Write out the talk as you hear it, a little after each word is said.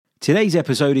Today's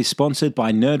episode is sponsored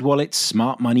by NerdWallet's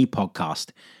Smart Money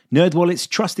Podcast. NerdWallet's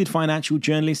trusted financial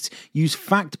journalists use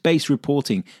fact-based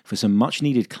reporting for some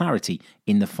much-needed clarity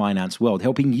in the finance world,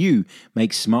 helping you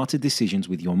make smarter decisions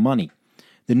with your money.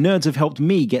 The nerds have helped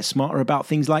me get smarter about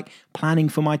things like planning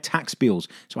for my tax bills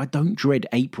so I don't dread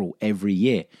April every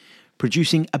year,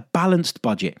 producing a balanced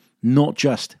budget, not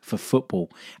just for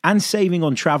football, and saving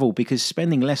on travel because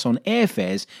spending less on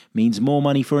airfares means more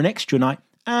money for an extra night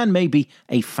and maybe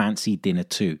a fancy dinner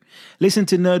too. Listen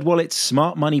to NerdWallet's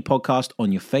Smart Money Podcast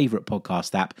on your favorite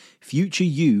podcast app. Future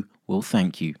you will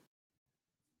thank you.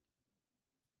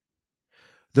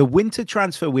 The winter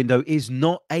transfer window is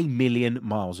not a million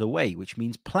miles away, which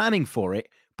means planning for it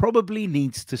probably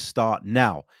needs to start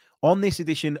now. On this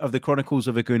edition of the Chronicles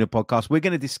of a Gooner podcast, we're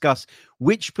going to discuss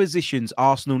which positions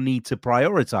Arsenal need to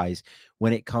prioritize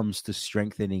when it comes to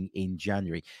strengthening in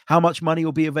January. How much money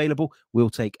will be available? We'll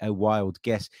take a wild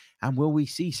guess. And will we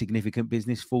see significant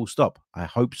business full stop? I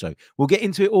hope so. We'll get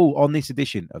into it all on this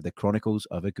edition of the Chronicles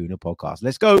of a Gooner podcast.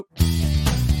 Let's go.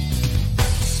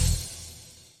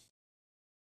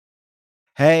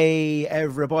 Hey,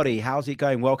 everybody. How's it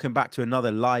going? Welcome back to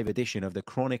another live edition of the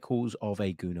Chronicles of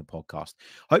a Gooner podcast.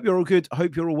 Hope you're all good.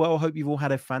 Hope you're all well. Hope you've all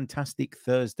had a fantastic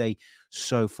Thursday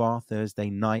so far, Thursday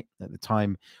night at the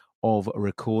time of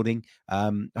recording.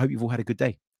 Hope you've all had a good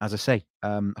day. As I say,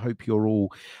 hope you're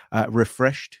all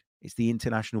refreshed. It's the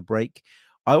international break.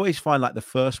 I always find like the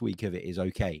first week of it is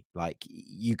okay. Like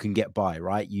you can get by,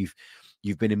 right? You've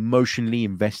been emotionally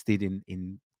invested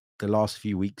in the last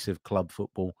few weeks of club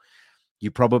football. You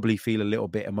probably feel a little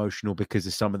bit emotional because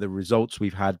of some of the results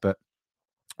we've had, but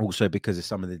also because of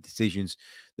some of the decisions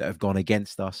that have gone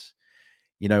against us.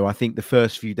 You know, I think the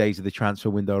first few days of the transfer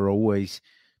window are always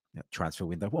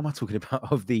what am I talking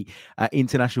about? Of the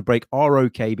international break are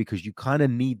okay because you kind of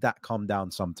need that calm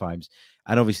down sometimes.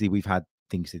 And obviously we've had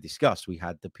things to discuss. We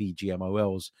had the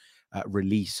PGMOL's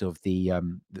release of the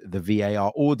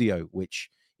VAR audio,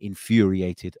 which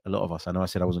infuriated a lot of us. I know I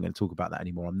said I wasn't going to talk about that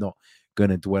anymore. I'm not going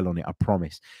to dwell on it, I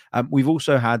promise. We've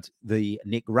also had the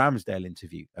Nick Ramsdale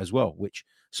interview as well, which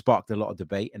sparked a lot of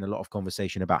debate and a lot of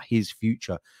conversation about his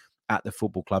future at the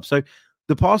football club. So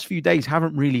the past few days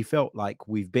haven't really felt like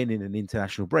we've been in an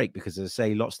international break because, as I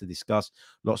say, lots to discuss,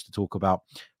 lots to talk about,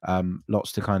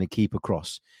 lots to kind of keep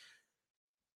across.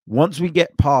 Once we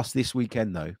get past this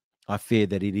weekend, though, I fear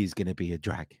that it is going to be a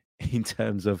drag in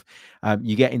terms of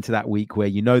you get into that week where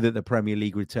you know that the Premier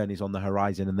League return is on the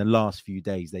horizon and the last few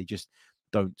days, they just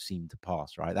don't seem to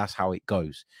pass, right? That's how it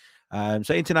goes.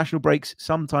 So international breaks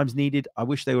sometimes needed. I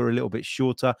wish they were a little bit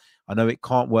shorter. I know it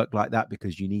can't work like that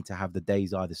because you need to have the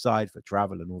days either side for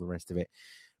travel and all the rest of it.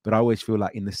 But I always feel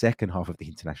like in the second half of the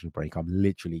international break, I'm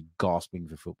literally gasping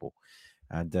for football.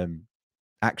 And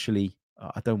actually,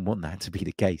 I don't want that to be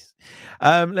the case.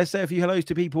 Let's say a few hellos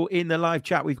to people in the live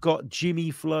chat. We've got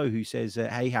Jimmy Flo who says,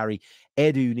 hey, Harry,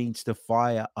 Edu needs to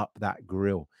fire up that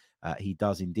grill. He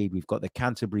does indeed. We've got the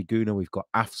Canterbury Gooner. We've got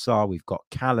Afsar. We've got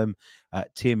Callum.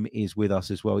 Tim is with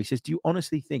us as well. He says, do you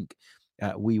honestly think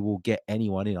we will get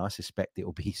anyone in? I suspect it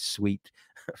will be sweet.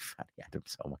 Fanny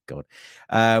Adams. Oh, my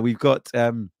God. We've got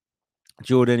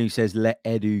Jordan who says, let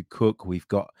Edu cook. We've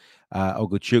got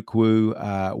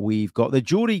Ogochukwu. We've got the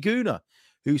Geordie Gooner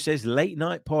who says, late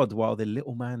night pod while the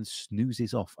little man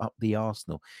snoozes off up the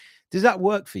Arsenal. Does that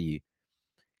work for you?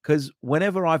 Because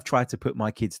whenever I've tried to put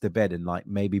my kids to bed and like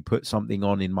maybe put something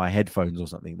on in my headphones or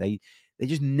something, they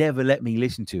just never let me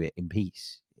listen to it in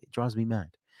peace. It drives me mad.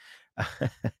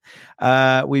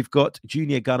 We've got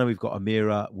Junior Gunner. We've got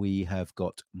Amira. We have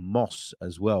got Moss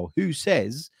as well, who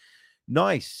says,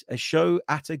 nice, a show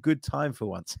at a good time for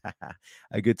once.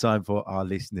 A good time for our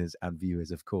listeners and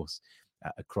viewers, of course,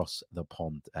 across the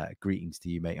pond. Greetings to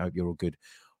you, mate. Hope you're all good.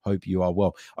 Hope you are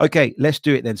well. Okay, let's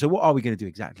do it then. So what are we going to do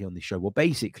exactly on this show? Well,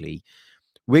 basically,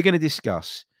 we're going to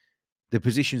discuss the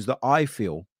positions that I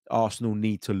feel Arsenal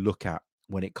need to look at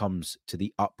when it comes to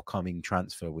the upcoming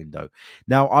transfer window.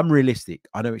 Now, I'm realistic.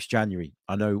 I know it's January.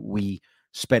 I know we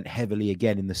spent heavily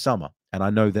again in the summer. And I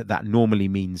know that that normally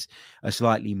means a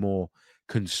slightly more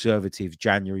conservative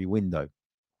January window,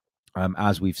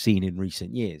 as we've seen in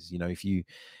recent years. You know, if you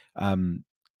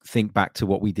think back to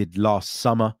what we did last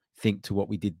summer, think to what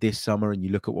we did this summer, and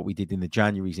you look at what we did in the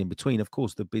Januaries in between, of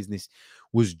course, the business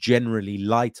was generally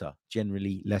lighter,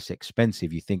 generally less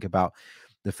expensive. You think about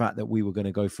the fact that we were going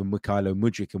to go for Mykhailo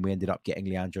Mudryk and we ended up getting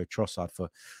Leandro Trossard for,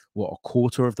 what, a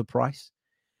quarter of the price?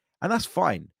 And that's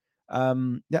fine.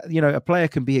 You know, a player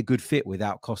can be a good fit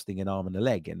without costing an arm and a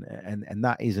leg, and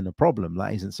that isn't a problem.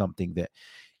 That isn't something that,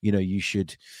 you know, you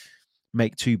should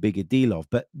make too big a deal of.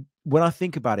 But when I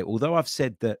think about it, although I've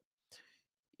said that,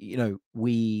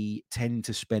 we tend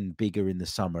to spend bigger in the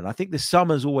summer. And I think the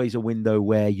summer's always a window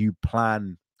where you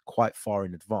plan quite far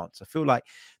in advance. I feel like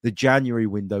the January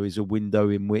window is a window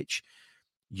in which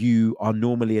you are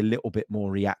normally a little bit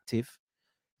more reactive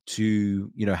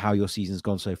to, how your season's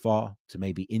gone so far, to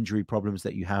maybe injury problems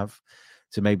that you have,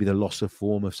 to maybe the loss of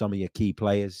form of some of your key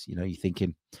players. You're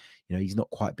thinking, he's not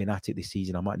quite been at it this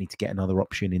season. I might need to get another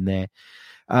option in there.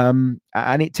 And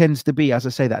it tends to be, as I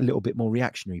say, that little bit more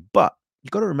reactionary. But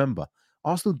you've got to remember,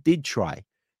 Arsenal did try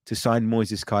to sign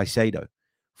Moises Caicedo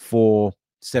for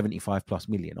 75 plus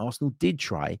million. Arsenal did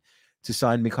try to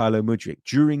sign Mykhailo Mudryk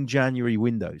during January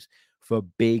windows for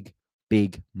big,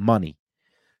 big money.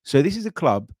 So this is a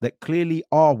club that clearly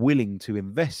are willing to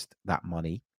invest that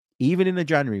money, even in the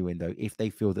January window, if they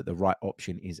feel that the right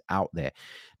option is out there.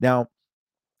 Now,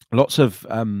 lots of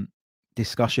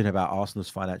discussion about Arsenal's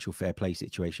financial fair play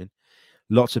situation.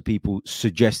 Lots of people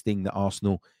suggesting that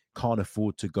Arsenal can't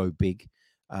afford to go big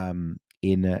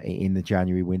in the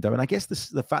January window. And I guess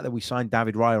the fact that we signed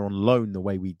David Raya on loan the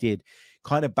way we did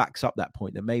kind of backs up that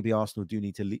point, that maybe Arsenal do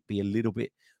need to be a little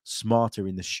bit smarter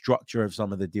in the structure of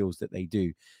some of the deals that they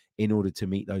do in order to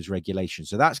meet those regulations.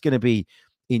 So that's going to be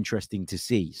interesting to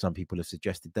see. Some people have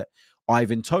suggested that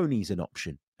Ivan Toney's an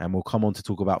option, and we'll come on to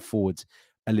talk about forwards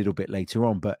a little bit later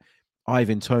on. But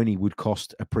Ivan Toney would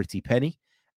cost a pretty penny.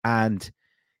 And,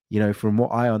 from what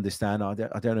I understand, I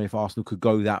don't know if Arsenal could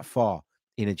go that far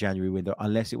in a January window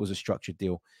unless it was a structured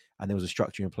deal and there was a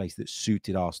structure in place that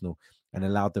suited Arsenal and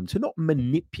allowed them to not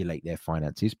manipulate their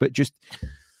finances, but just,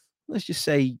 let's just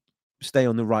say, stay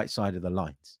on the right side of the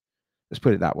lines. Let's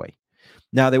put it that way.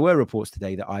 Now, there were reports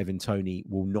today that Ivan Toney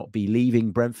will not be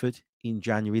leaving Brentford in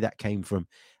January. That came from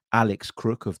Alex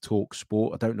Crook of Talk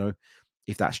Sport. I don't know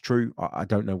if that's true. I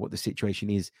don't know what the situation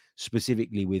is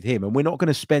specifically with him. And we're not going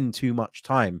to spend too much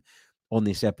time on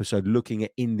this episode looking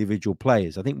at individual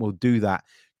players. I think we'll do that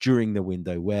during the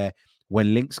window, where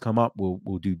when links come up,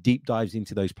 we'll do deep dives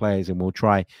into those players and we'll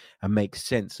try and make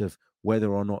sense of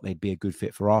whether or not they'd be a good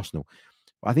fit for Arsenal.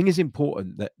 I think it's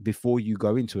important that before you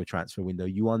go into a transfer window,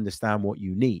 you understand what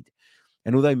you need.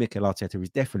 And although Mikel Arteta is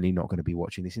definitely not going to be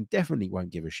watching this and definitely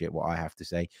won't give a shit what I have to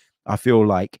say, I feel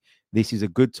like this is a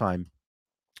good time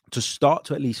to start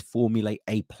to at least formulate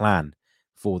a plan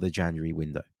for the January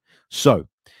window. So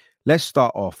let's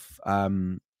start off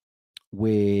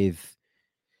with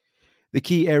the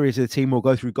key areas of the team. We'll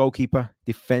go through goalkeeper,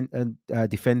 defenders,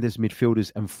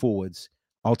 midfielders, and forwards.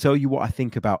 I'll tell you what I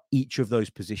think about each of those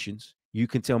positions. You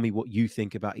can tell me what you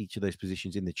think about each of those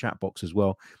positions in the chat box as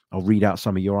well. I'll read out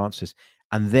some of your answers.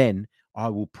 And then I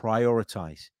will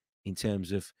prioritize in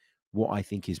terms of what I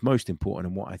think is most important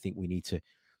and what I think we need to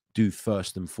do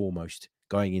first and foremost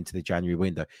going into the January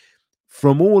window.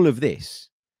 From all of this,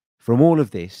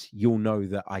 you'll know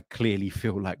that I clearly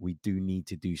feel like we do need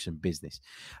to do some business.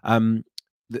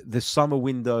 The summer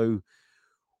window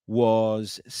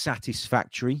was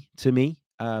satisfactory to me.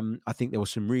 I think there were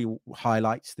some real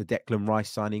highlights. The Declan Rice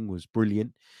signing was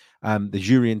brilliant. The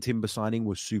Jurrien Timber signing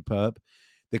was superb.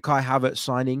 The Kai Havertz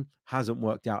signing hasn't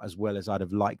worked out as well as I'd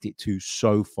have liked it to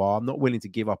so far. I'm not willing to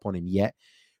give up on him yet.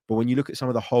 But when you look at some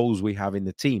of the holes we have in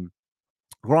the team,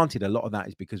 granted, a lot of that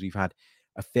is because we've had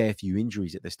a fair few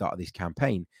injuries at the start of this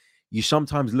campaign. You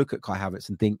sometimes look at Kai Havertz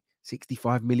and think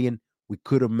 65 million, we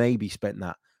could have maybe spent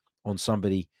that on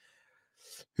somebody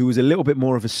who was a little bit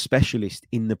more of a specialist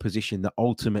in the position that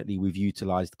ultimately we've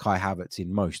utilized Kai Havertz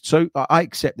in most. So I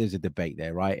accept there's a debate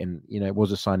there, right? And, it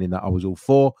was a signing that I was all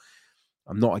for.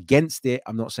 I'm not against it.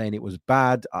 I'm not saying it was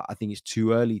bad. I think it's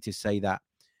too early to say that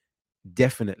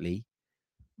definitely.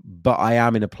 But I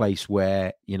am in a place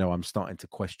where, I'm starting to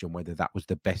question whether that was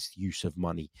the best use of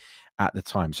money at the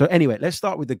time. So anyway, let's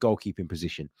start with the goalkeeping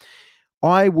position.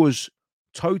 I was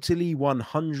totally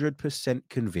 100%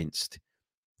 convinced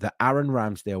that Aaron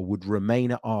Ramsdale would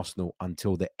remain at Arsenal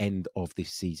until the end of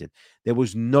this season. There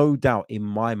was no doubt in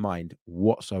my mind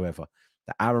whatsoever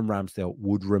that Aaron Ramsdale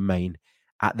would remain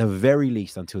at the very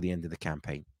least until the end of the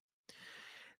campaign.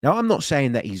 Now, I'm not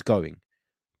saying that he's going,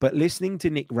 but listening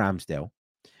to Nick Ramsdale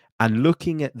and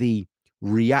looking at the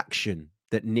reaction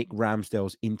that Nick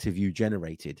Ramsdale's interview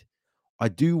generated, I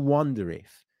do wonder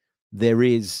if there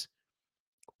is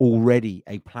already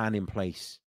a plan in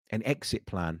place, an exit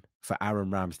plan for Aaron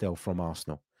Ramsdale from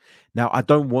Arsenal. Now, I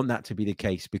don't want that to be the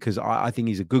case because I think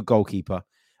he's a good goalkeeper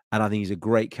and I think he's a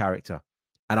great character.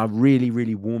 And I've really,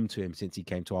 really warmed to him since he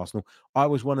came to Arsenal. I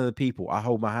was one of the people, I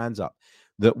hold my hands up,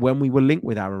 that when we were linked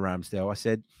with Aaron Ramsdale, I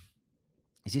said,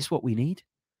 is this what we need?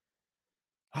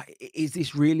 Is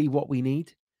this really what we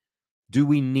need? Do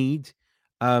we need,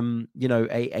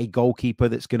 a goalkeeper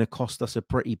that's going to cost us a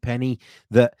pretty penny,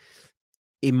 that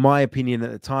in my opinion,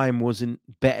 at the time, wasn't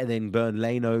better than Bernd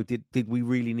Leno. Did we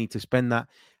really need to spend that?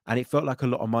 And it felt like a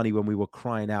lot of money when we were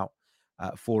crying out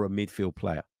for a midfield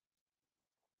player.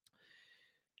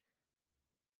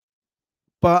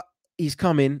 But he's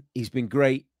come in. He's been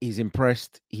great. He's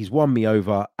impressed. He's won me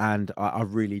over, and I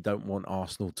really don't want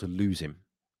Arsenal to lose him.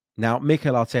 Now,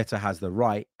 Mikel Arteta has the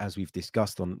right, as we've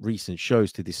discussed on recent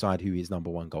shows, to decide who his number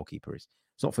one goalkeeper is.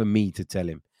 It's not for me to tell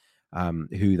him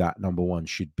who that number one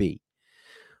should be.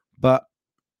 But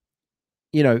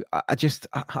you know, I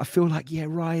feel like, yeah,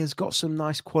 Raya's got some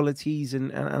nice qualities,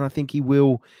 and I think he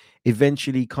will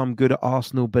eventually come good at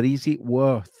Arsenal. But is it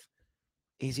worth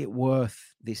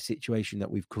this situation that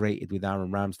we've created with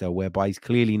Aaron Ramsdale, whereby he's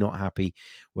clearly not happy,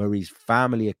 where his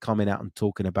family are coming out and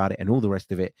talking about it and all the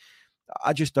rest of it?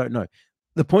 I just don't know.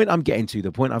 The point I'm getting to,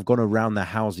 the point I've gone around the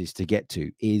houses to get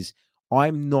to, is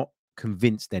I'm not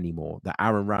convinced anymore that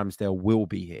Aaron Ramsdale will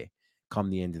be here come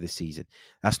the end of the season.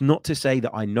 That's not to say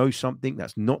that I know something.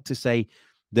 That's not to say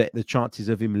that the chances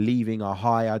of him leaving are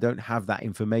high. I don't have that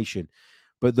information.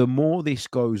 But the more this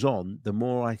goes on, the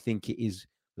more I think it is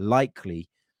likely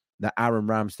that Aaron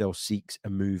Ramsdale seeks a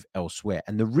move elsewhere.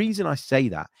 And the reason I say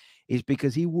that is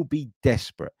because he will be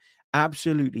desperate,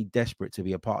 absolutely desperate to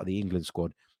be a part of the England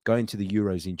squad going to the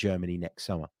Euros in Germany next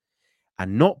summer.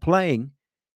 And not playing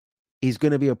is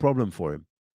going to be a problem for him.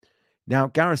 Now,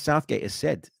 Gareth Southgate has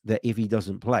said that if he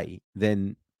doesn't play,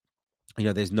 then, you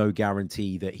know, there's no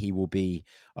guarantee that he will be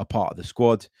a part of the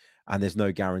squad. And there's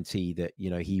no guarantee that, you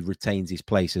know, he retains his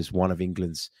place as one of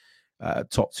England's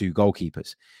top two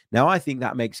goalkeepers. Now, I think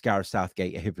that makes Gareth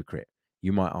Southgate a hypocrite.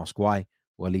 You might ask why.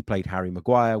 Well, he played Harry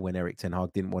Maguire when Eric Ten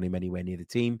Hag didn't want him anywhere near the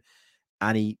team.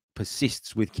 And he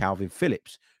persists with Calvin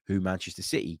Phillips, who Manchester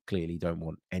City clearly don't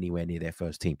want anywhere near their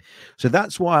first team. So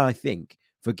that's why I think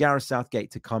for Gareth Southgate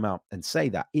to come out and say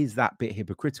that is that bit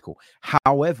hypocritical.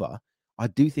 However, I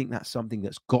do think that's something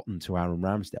that's gotten to Aaron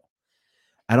Ramsdale.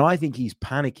 And I think he's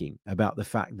panicking about the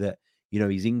fact that, you know,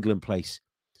 his England place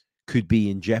could be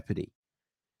in jeopardy.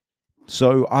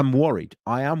 So I'm worried.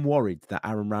 I am worried that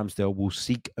Aaron Ramsdale will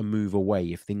seek a move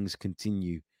away if things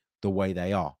continue the way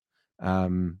they are.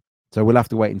 So we'll have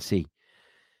to wait and see.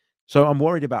 So I'm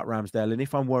worried about Ramsdale. And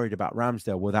if I'm worried about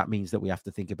Ramsdale, well, that means that we have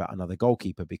to think about another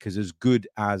goalkeeper, because as good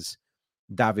as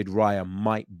David Raya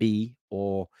might be,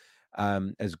 or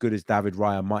as good as David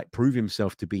Raya might prove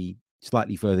himself to be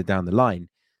slightly further down the line,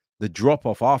 the drop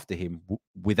off after him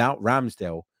without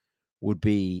Ramsdale would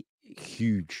be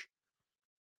huge,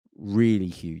 really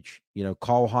huge. You know,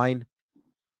 Karl Hein,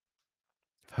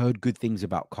 heard good things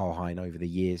about Karl Hein over the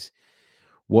years,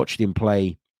 watched him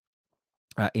play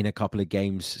in a couple of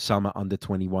games, some at under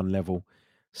 21 level,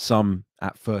 some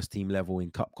at first team level in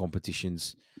cup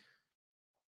competitions.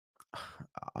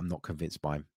 I'm not convinced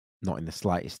by him, not in the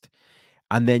slightest.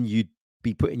 And then you'd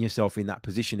be putting yourself in that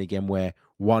position again where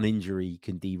one injury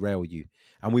can derail you.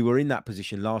 And we were in that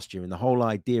position last year. And the whole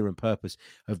idea and purpose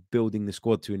of building the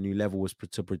squad to a new level was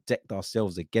to protect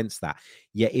ourselves against that.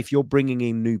 Yet if you're bringing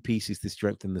in new pieces to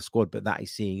strengthen the squad, but that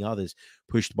is seeing others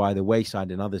pushed by the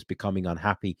wayside and others becoming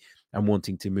unhappy and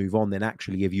wanting to move on, then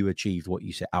actually have you achieved what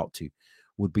you set out to,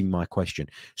 would be my question.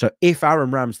 So if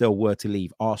Aaron Ramsdale were to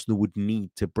leave, Arsenal would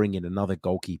need to bring in another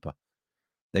goalkeeper.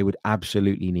 They would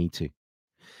absolutely need to.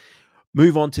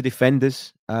 Move on to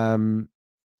defenders.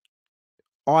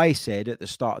 I said at the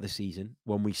start of the season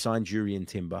when we signed Jurrien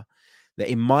Timber that,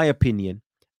 in my opinion,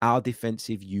 our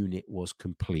defensive unit was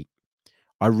complete.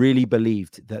 I really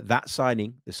believed that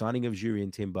signing, the signing of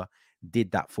Jurrien Timber,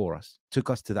 did that for us, took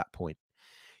us to that point.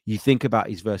 You think about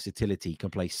his versatility. He can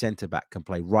play centre-back, can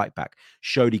play right-back.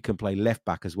 Showed he can play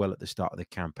left-back as well at the start of the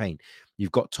campaign.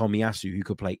 You've got Tomiyasu, who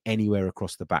could play anywhere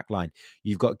across the back line.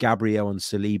 You've got Gabriel and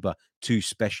Saliba, two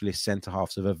specialist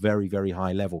centre-halves of a very, very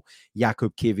high level.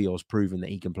 Jakub Kivior's proven that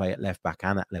he can play at left-back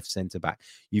and at left centre-back.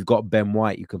 You've got Ben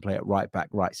White, who can play at right-back,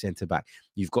 right centre-back.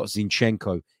 You've got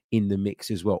Zinchenko in the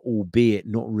mix as well, albeit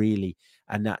not really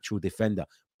a natural defender.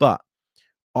 But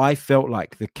I felt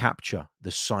like the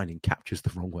signing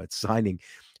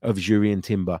of Jurrien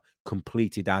Timber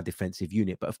completed our defensive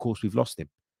unit. But of course, we've lost him.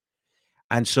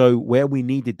 And so where we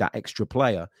needed that extra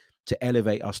player to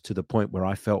elevate us to the point where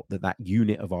I felt that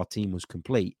unit of our team was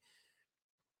complete,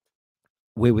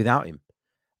 we're without him.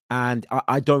 And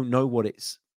I don't know what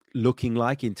it's looking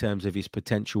like in terms of his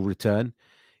potential return.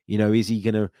 You know, is he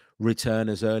going to return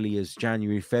as early as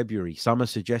January, February? Some are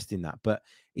suggesting that, but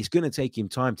it's going to take him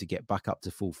time to get back up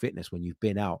to full fitness when you've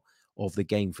been out of the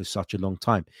game for such a long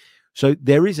time. So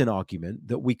there is an argument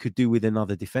that we could do with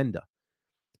another defender,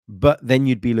 but then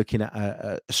you'd be looking at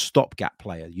a stopgap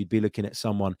player. You'd be looking at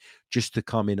someone just to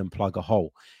come in and plug a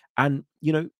hole. And,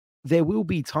 you know, there will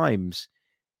be times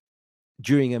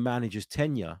during a manager's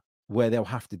tenure where they'll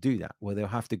have to do that, where they'll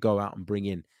have to go out and bring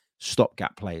in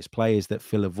stopgap players that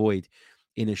fill a void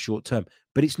in a short term.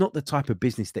 But it's not the type of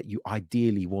business that you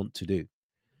ideally want to do.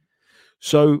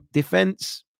 So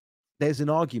defense, there's an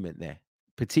argument there,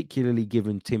 particularly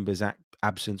given Timber's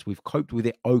absence. We've coped with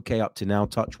it okay up to now,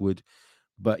 touch wood.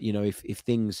 But, if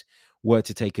things were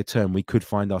to take a turn, we could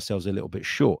find ourselves a little bit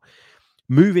short.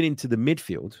 Moving into the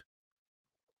midfield,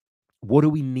 what do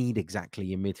we need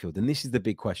exactly in midfield? And this is the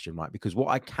big question, right? Because what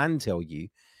I can tell you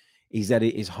is that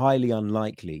it is highly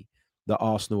unlikely that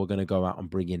Arsenal are going to go out and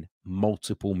bring in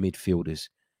multiple midfielders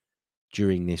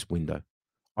during this window.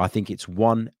 I think it's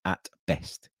one at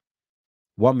best.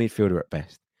 One midfielder at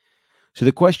best. So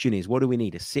the question is, what do we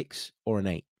need, a 6 or an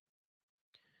 8?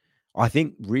 I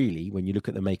think really, when you look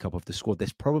at the makeup of the squad,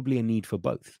 there's probably a need for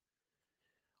both.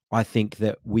 I think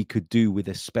that we could do with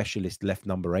a specialist left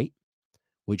number 8,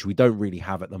 which we don't really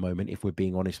have at the moment, if we're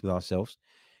being honest with ourselves.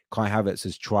 Kai Havertz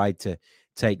has tried to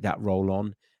take that role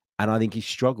on, and I think he's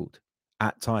struggled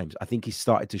at times. I think he's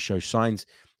started to show signs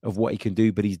of what he can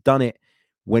do, but he's done it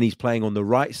when he's playing on the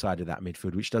right side of that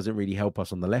midfield, which doesn't really help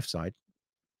us on the left side,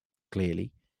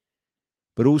 clearly.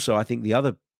 But also, I think the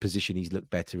other position he's looked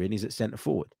better in is at centre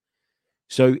forward.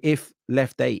 So if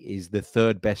left 8 is the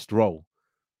third best role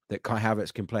that Kai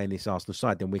Havertz can play in this Arsenal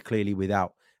side, then we're clearly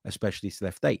without a specialist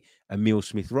left 8. Emile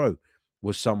Smith-Rowe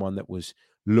was someone that was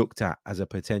looked at as a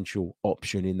potential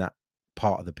option in that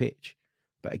part of the pitch.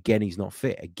 But again, he's not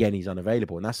fit. Again, he's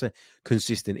unavailable. And that's a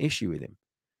consistent issue with him.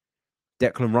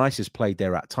 Declan Rice has played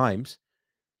there at times,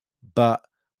 but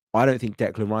I don't think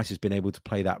Declan Rice has been able to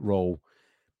play that role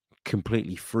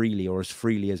completely freely, or as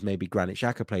freely as maybe Granit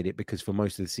Xhaka played it, because for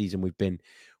most of the season we've been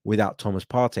without Thomas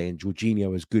Partey, and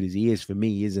Jorginho, as good as he is, for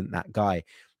me, isn't that guy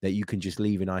that you can just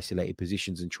leave in isolated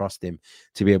positions and trust him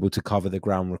to be able to cover the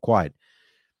ground required.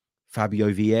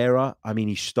 Fabio Vieira, I mean,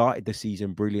 he started the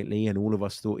season brilliantly and all of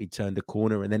us thought he'd turned a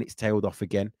corner, and then it's tailed off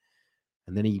again.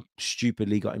 And then he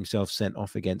stupidly got himself sent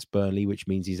off against Burnley, which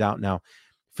means he's out now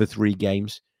for 3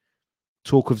 games.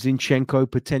 Talk of Zinchenko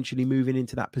potentially moving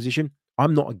into that position.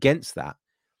 I'm not against that.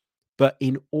 But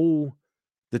in all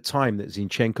the time that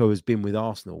Zinchenko has been with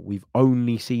Arsenal, we've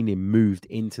only seen him moved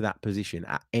into that position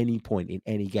at any point in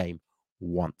any game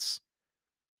once.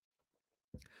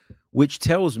 Which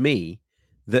tells me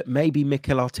that maybe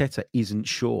Mikel Arteta isn't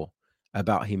sure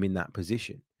about him in that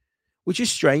position. Which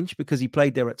is strange, because he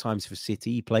played there at times for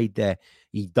City.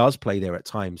 He does play there at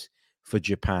times for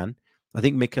Japan. I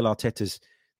think Mikel Arteta's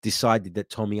decided that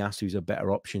Tomiyasu is a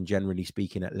better option, generally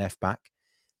speaking, at left back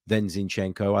than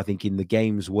Zinchenko. I think in the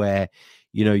games where,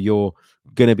 you're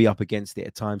going to be up against it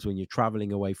at times when you're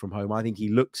traveling away from home, I think he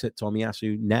looks at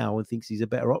Tomiyasu now and thinks he's a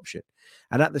better option.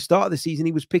 And at the start of the season,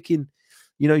 he was picking,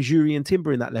 Jurrien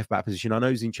Timber in that left back position. I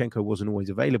know Zinchenko wasn't always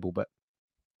available, but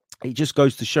it just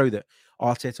goes to show that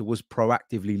Arteta was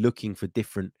proactively looking for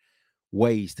different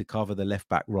ways to cover the left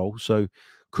back role. So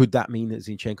could that mean that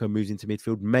Zinchenko moves into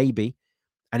midfield? Maybe.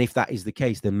 And if that is the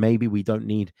case, then maybe we don't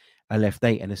need a left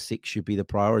 8 and a 6 should be the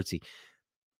priority.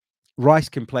 Rice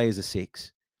can play as a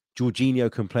 6. Jorginho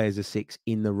can play as a 6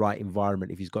 in the right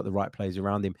environment if he's got the right players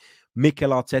around him.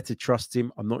 Mikel Arteta trusts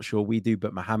him. I'm not sure we do,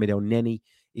 but Mohamed Elneny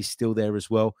is still there as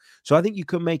well. So I think you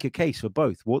can make a case for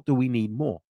both. What do we need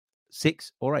more,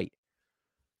 6 or 8?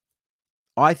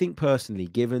 I think personally,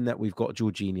 given that we've got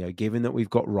Jorginho, given that we've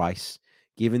got Rice,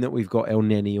 given that we've got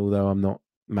Elneny, although I'm not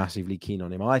massively keen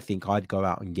on him, I think I'd go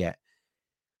out and get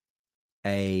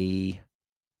a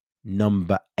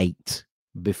number 8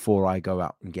 before I go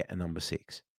out and get a number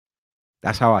 6.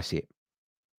 That's how I see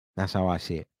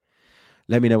it.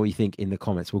 Let me know what you think in the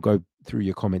comments. We'll go through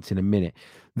your comments in a minute.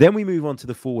 Then we move on to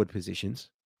the forward positions.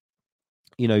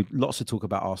 Lots of talk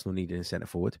about Arsenal needing a centre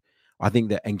forward. I think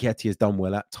that Nketiah has done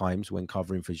well at times when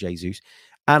covering for Jesus.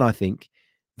 And I think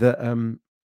that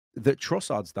that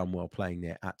Trossard's done well playing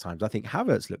there at times. I think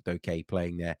Havertz looked okay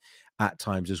playing there at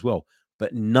times as well.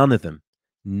 But none of them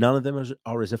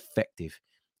are as effective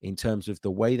in terms of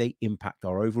the way they impact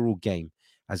our overall game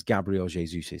as Gabriel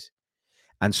Jesus is.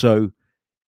 And so,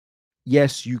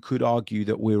 yes, you could argue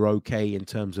that we're okay in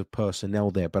terms of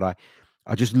personnel there, but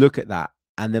I just look at that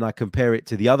and then I compare it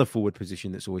to the other forward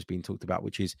position that's always been talked about,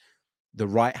 which is the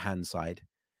right-hand side.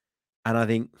 And I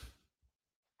think,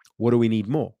 what do we need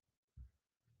more?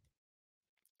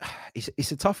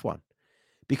 It's a tough one,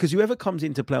 because whoever comes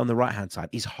in to play on the right-hand side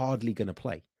is hardly going to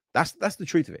play. That's the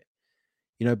truth of it.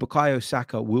 Bukayo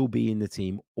Saka will be in the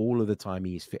team all of the time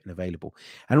he is fit and available.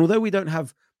 And although we don't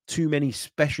have too many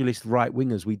specialist right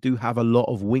wingers, we do have a lot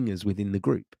of wingers within the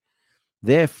group.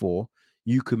 Therefore,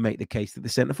 you could make the case that the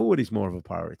centre forward is more of a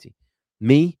priority.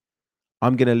 Me,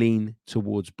 I'm going to lean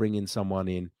towards bringing someone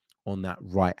in on that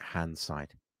right-hand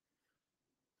side,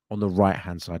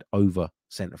 over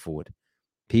centre forward.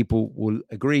 People will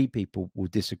agree, people will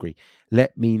disagree.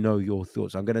 Let me know your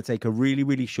thoughts. I'm going to take a really,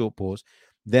 really short pause.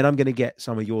 Then I'm going to get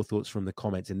some of your thoughts from the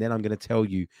comments. And then I'm going to tell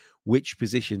you which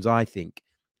positions I think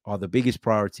are the biggest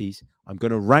priorities. I'm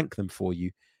going to rank them for you.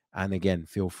 And again,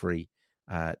 feel free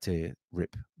to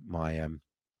rip my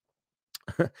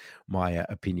my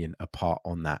opinion apart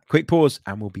on that. Quick pause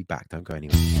and we'll be back. Don't go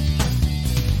anywhere.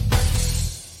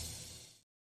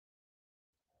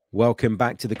 Welcome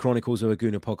back to the Chronicles of a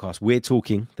Gooner podcast. We're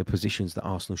talking the positions that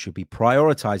Arsenal should be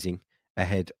prioritizing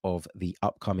ahead of the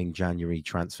upcoming January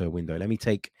transfer window. Let me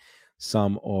take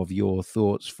some of your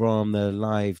thoughts from the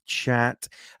live chat.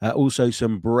 Also,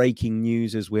 some breaking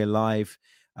news as we're live.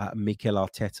 Mikel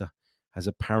Arteta has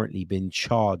apparently been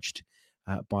charged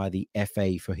by the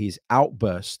FA for his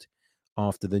outburst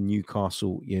after the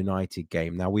Newcastle United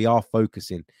game. Now, we are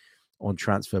focusing on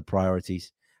transfer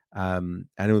priorities and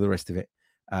all the rest of it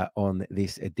on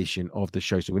this edition of the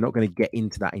show. So we're not going to get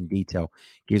into that in detail.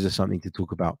 Gives us something to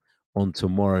talk about on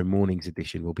tomorrow morning's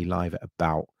edition. We'll be live at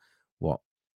about,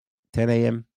 10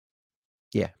 a.m.?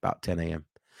 Yeah, about 10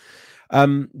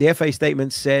 a.m. The FA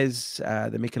statement says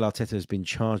that Mikel Arteta has been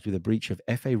charged with a breach of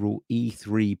FA Rule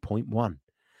E3.1.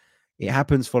 It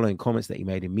happens following comments that he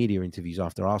made in media interviews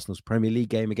after Arsenal's Premier League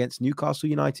game against Newcastle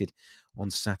United on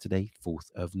Saturday,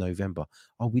 4th of November.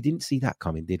 Oh, we didn't see that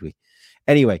coming, did we?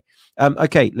 Anyway,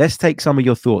 okay, let's take some of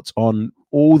your thoughts on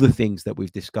all the things that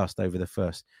we've discussed over the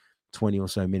first 20 or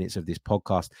so minutes of this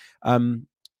podcast.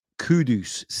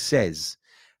 Kudus says,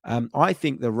 I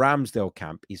think the Ramsdale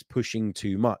camp is pushing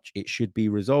too much. It should be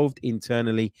resolved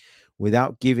internally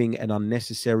without giving an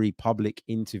unnecessary public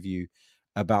interview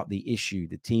about the issue.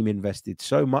 The team invested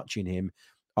so much in him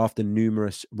after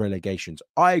numerous relegations.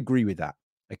 I agree with that.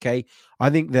 Okay. I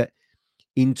think that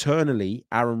internally,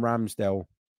 Aaron Ramsdale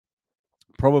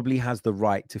probably has the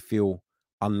right to feel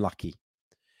unlucky.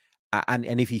 And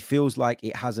if he feels like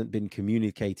it hasn't been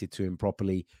communicated to him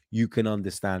properly, you can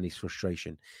understand his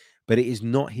frustration. But it is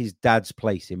not his dad's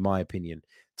place, in my opinion,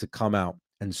 to come out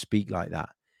and speak like that.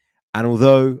 And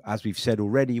although, as we've said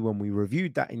already, when we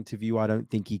reviewed that interview, I don't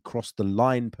think he crossed the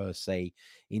line per se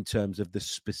in terms of the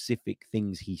specific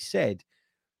things he said.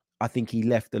 I think he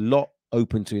left a lot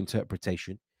open to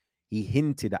interpretation. He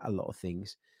hinted at a lot of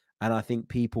things. And I think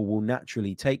people will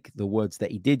naturally take the words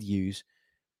that he did use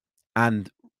and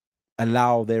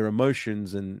allow their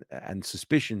emotions and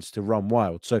suspicions to run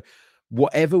wild. So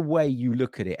whatever way you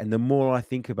look at it, and the more I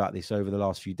think about this over the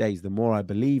last few days, the more I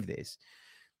believe this,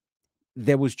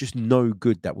 there was just no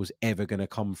good that was ever going to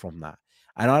come from that.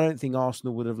 And I don't think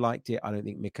Arsenal would have liked it. I don't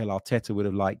think Mikel Arteta would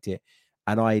have liked it.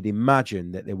 And I'd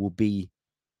imagine that there will be,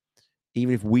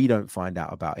 even if we don't find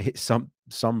out about it, some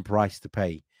price to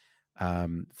pay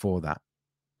for that.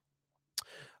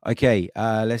 Okay,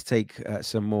 let's take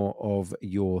some more of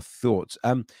your thoughts.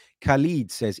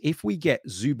 Khalid says, if we get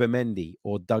Zubimendi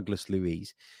or Douglas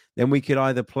Luiz, then we could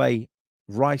either play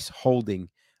Rice holding,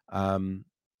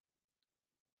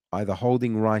 either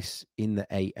holding Rice in the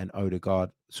 8 and Odegaard.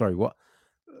 Sorry, what?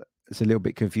 It's a little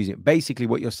bit confusing. Basically,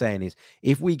 what you're saying is,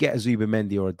 if we get a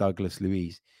Zubimendi or a Douglas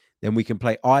Luiz, then we can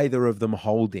play either of them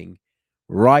holding,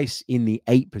 Rice in the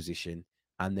 8 position,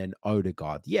 and then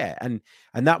Odegaard. Yeah, and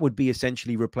that would be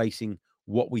essentially replacing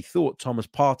what we thought Thomas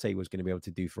Partey was going to be able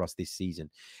to do for us this season.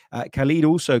 Khalid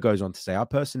also goes on to say, I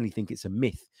personally think it's a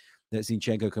myth that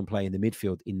Zinchenko can play in the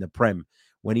midfield in the Prem.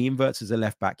 When he inverts as a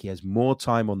left back, he has more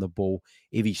time on the ball.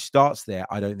 If he starts there,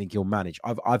 I don't think he'll manage.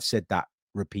 I've said that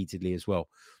repeatedly as well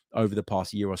over the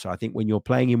past year or so. I think when you're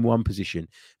playing in one position,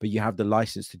 but you have the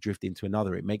license to drift into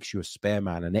another, it makes you a spare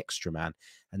man, an extra man,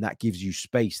 and that gives you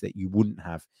space that you wouldn't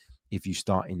have if you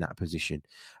start in that position.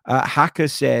 Hacker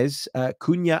says,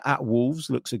 Cunha at Wolves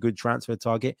looks a good transfer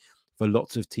target for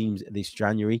lots of teams this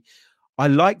January. I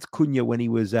liked Cunha when he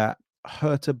was at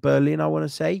Hertha Berlin, I want to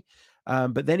say.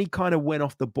 But then he kind of went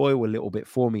off the boil a little bit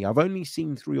for me. I've only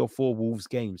seen 3 or 4 Wolves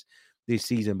games this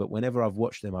season, but whenever I've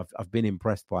watched them, I've been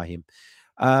impressed by him.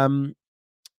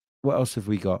 What else have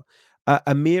we got?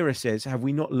 Amira says, have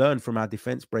we not learned from our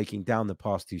defense breaking down the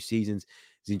past 2 seasons?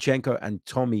 Zinchenko and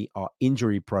Tommy are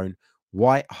injury prone.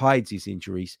 White hides his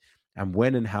injuries. And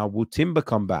when and how will Timber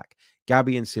come back?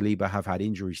 Gabby and Saliba have had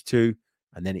injuries too.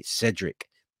 And then it's Cedric.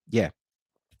 Yeah.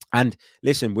 And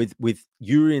listen, with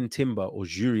Jurrien Timber, or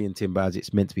Jurrien Timber as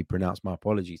it's meant to be pronounced, my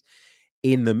apologies,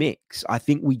 in the mix, I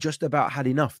think we just about had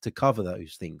enough to cover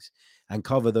those things and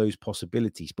cover those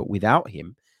possibilities. But without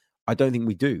him, I don't think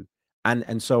we do.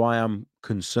 And so I am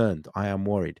concerned. I am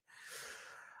worried.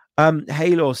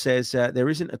 Halor says there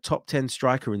isn't a top 10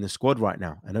 striker in the squad right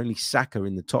now, and only Saka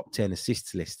in the top 10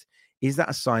 assists list. Is that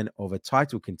a sign of a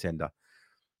title contender?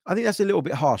 I think that's a little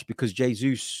bit harsh because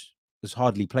Jesus has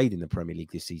hardly played in the Premier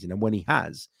League this season, and when he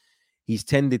has, he's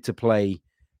tended to play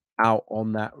out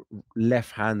on that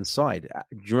left-hand side.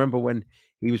 Do you remember when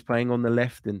he was playing on the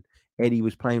left and Eddie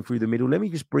was playing through the middle? Let me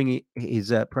just bring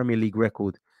his Premier League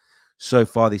record so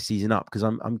far this season up, because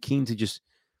I'm keen to just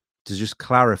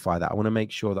clarify that. I want to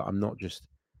make sure that I'm not just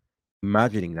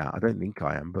imagining that. I don't think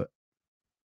I am, but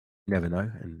you never know.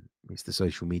 And it's the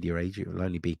social media age. It will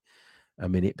only be a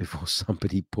minute before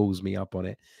somebody pulls me up on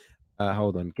it.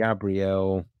 Hold on.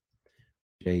 Gabriel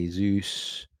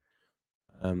Jesus.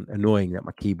 Annoying that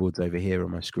my keyboard's over here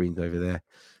and my screen's over there.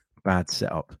 Bad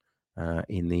setup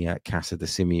in the Casa de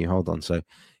Simeone. Hold on. So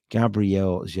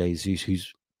Gabriel Jesus,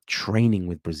 who's training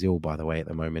with Brazil, by the way, at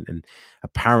the moment, and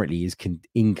apparently is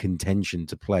in contention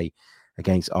to play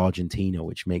against Argentina,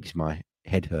 which makes my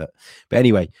head hurt. But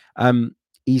anyway,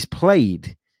 he's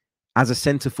played as a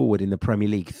centre forward in the Premier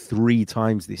League 3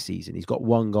 times this season. He's got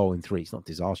 1 goal in 3. It's not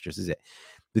disastrous, is it?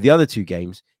 But the other 2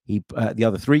 games, the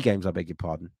other 3 games, I beg your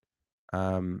pardon.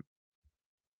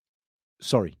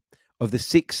 Sorry, of the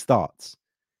 6 starts.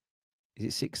 Is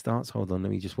it 6 starts? Hold on, let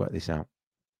me just work this out.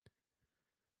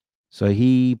 So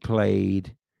he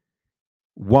played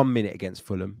 1 minute against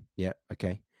Fulham. Yeah,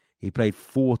 okay. He played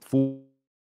 4.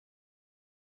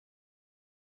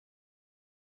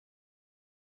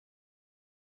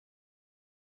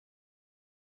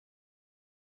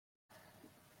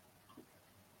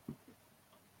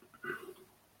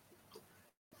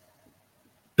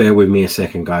 Bear with me a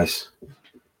second, guys.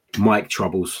 Mic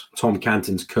troubles. Tom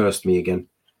Canton's cursed me again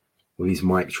with his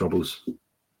mic troubles.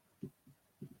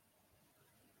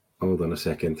 Hold on a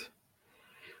second.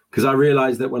 Because I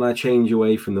realized that when I change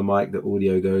away from the mic, the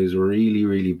audio goes really,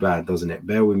 really bad, doesn't it?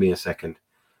 Bear with me a second.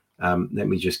 Let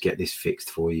me just get this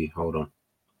fixed for you. Hold on.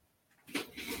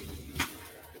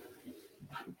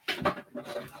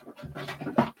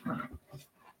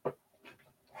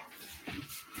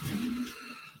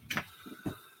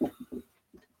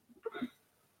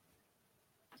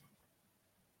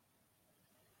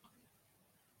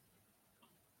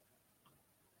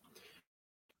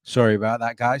 Sorry about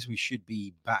that, guys. We should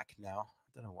be back now.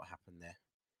 I don't know what happened there.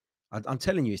 I'm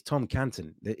telling you, it's Tom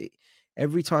Canton.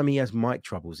 Every time he has mic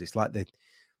troubles, it's like the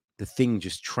thing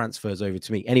just transfers over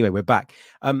to me. Anyway, we're back.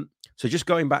 So just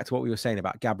going back to what we were saying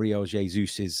about Gabriel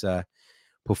Jesus's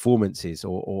performances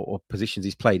or positions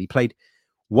he's played. He played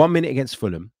 1 minute against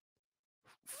Fulham,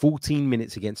 14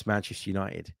 minutes against Manchester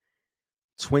United,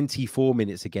 24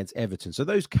 minutes against Everton. So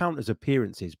those count as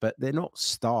appearances, but they're not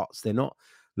starts. They're not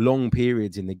long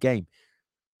periods in the game.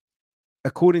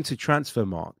 According to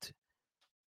Transfermarkt,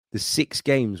 the 6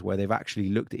 games where they've actually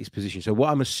looked at his position. So what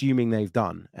I'm assuming they've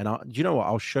done, and do you know what?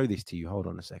 I'll show this to you. Hold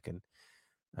on a second.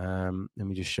 Let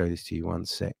me just show this to you 1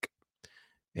 sec.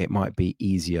 It might be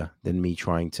easier than me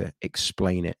trying to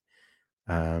explain it.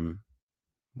 1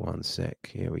 sec.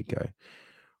 Here we go.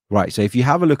 Right. So if you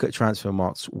have a look at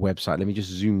Transfermarkt's website, let me just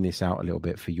zoom this out a little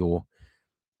bit for your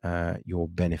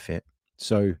benefit.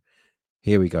 So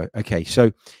here we go. Okay.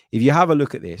 So if you have a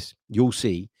look at this, you'll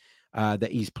see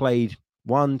that he's played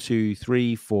 1, 2,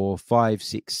 3, 4, 5,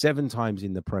 6, 7 times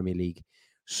in the Premier League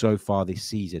so far this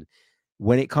season.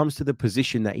 When it comes to the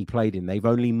position that he played in, they've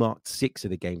only marked 6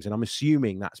 of the games. And I'm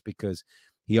assuming that's because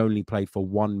he only played for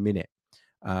 1 minute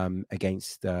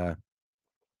against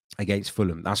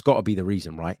Fulham. That's got to be the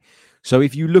reason, right? So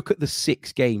if you look at the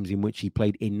 6 games in which he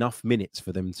played enough minutes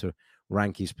for them to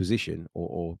rank his position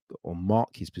or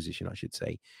mark his position, I should say,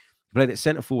 he played at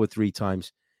centre forward 3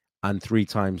 times and 3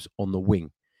 times on the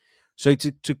wing. So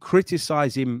to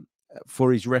criticize him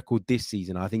for his record this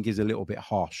season, I think is a little bit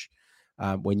harsh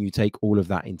when you take all of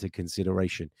that into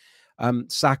consideration.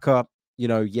 Saka,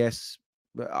 yes,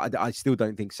 but I still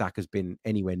don't think Saka's been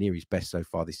anywhere near his best so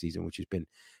far this season, which has been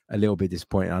a little bit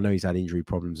disappointing. I know he's had injury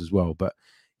problems as well, but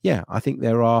yeah, I think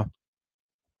there are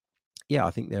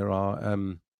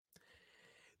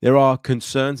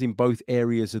concerns in both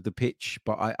areas of the pitch,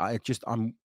 but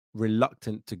I'm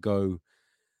reluctant to go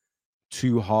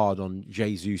too hard on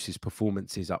Jesus's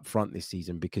performances up front this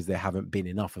season because there haven't been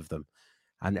enough of them.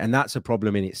 And that's a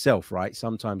problem in itself, right?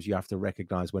 Sometimes you have to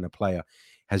recognize when a player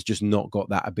has just not got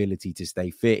that ability to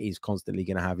stay fit. He's constantly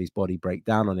going to have his body break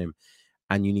down on him.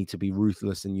 And you need to be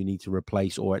ruthless and you need to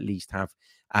replace or at least have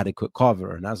adequate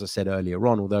cover. And as I said earlier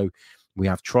on, although we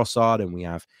have Trossard and we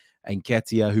have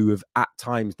Nketiah who have at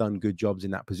times done good jobs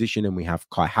in that position, and we have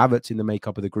Kai Havertz in the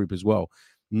makeup of the group as well,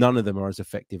 none of them are as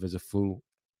effective as a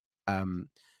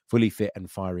fully fit and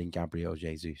firing Gabriel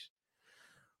Jesus.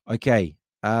 Okay.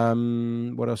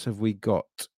 What else have we got?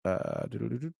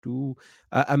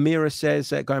 Amira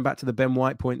says, going back to the Ben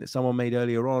White point that someone made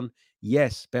earlier on,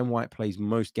 yes, Ben White plays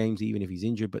most games, even if he's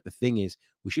injured. But the thing is,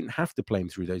 we shouldn't have to play him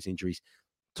through those injuries.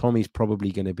 Tommy's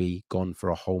probably going to be gone for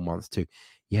a whole month too.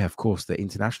 Yeah, of course, the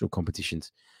international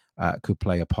competitions could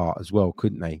play a part as well,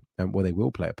 couldn't they? Well, they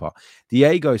will play a part.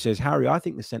 Diego says, Harry, I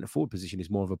think the centre forward position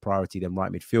is more of a priority than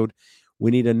right midfield.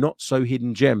 We need a not so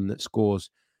hidden gem that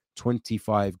scores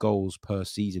 25 goals per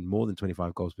season, more than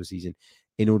 25 goals per season,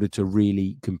 in order to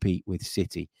really compete with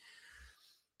City.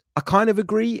 I kind of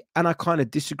agree, and I kind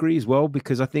of disagree as well,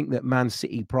 because I think that Man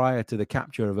City, prior to the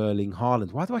capture of Erling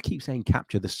Haaland, why do I keep saying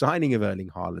capture? The signing of Erling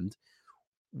Haaland,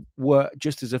 were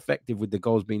just as effective with the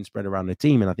goals being spread around the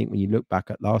team. And I think when you look back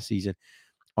at last season,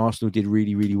 Arsenal did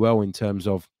really, really well in terms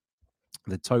of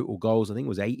the total goals. I think it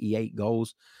was 88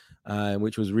 goals,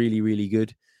 which was really, really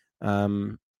good.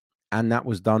 And that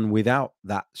was done without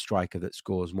that striker that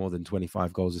scores more than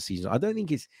 25 goals a season. I don't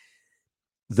think it's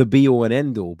the be all and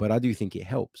end all, but I do think it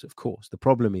helps, of course. The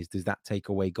problem is, does that take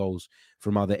away goals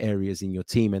from other areas in your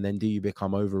team? And then do you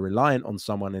become over reliant on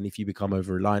someone? And if you become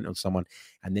over reliant on someone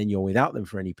and then you're without them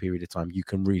for any period of time, you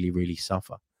can really, really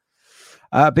suffer.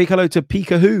 Big hello to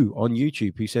Peekahoo on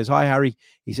YouTube, who says, hi, Harry.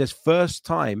 He says, first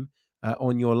time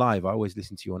on your live. I always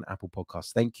listen to you on Apple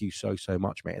Podcasts. Thank you so, so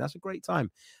much, mate. And that's a great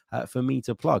time for me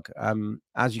to plug.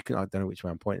 As you can, I don't know which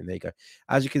way I'm pointing. There you go.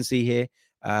 As you can see here,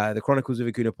 the Chronicles of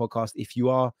a Gooner podcast, if you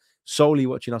are solely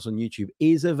watching us on YouTube,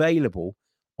 is available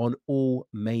on all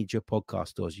major podcast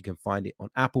stores. You can find it on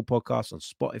Apple Podcasts, on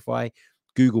Spotify,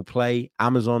 Google Play,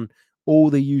 Amazon,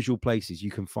 all the usual places you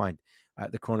can find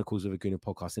the Chronicles of a Gooner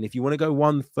podcast. And if you want to go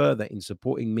one further in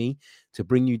supporting me to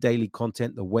bring you daily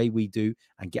content the way we do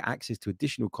and get access to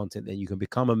additional content, then you can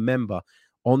become a member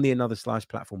on the Another Slice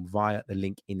platform via the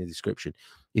link in the description.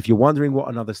 If you're wondering what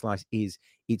Another Slice is,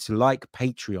 it's like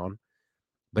Patreon,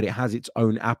 but it has its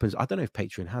own app. I don't know if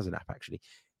Patreon has an app, actually.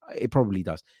 It probably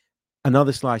does.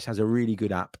 Another Slice has a really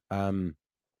good app.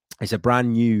 It's a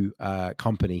brand new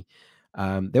company.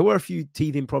 There were a few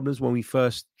teething problems when we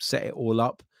first set it all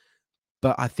up,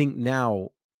 but I think now,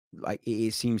 like,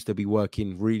 it seems to be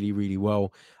working really, really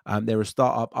well. They're a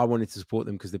startup. I wanted to support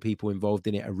them because the people involved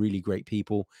in it are really great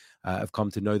people. I've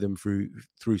come to know them through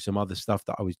some other stuff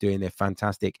that I was doing. They're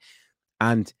fantastic.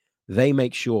 And they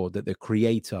make sure that the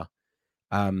creator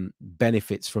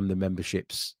benefits from the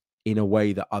memberships in a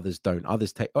way that others don't.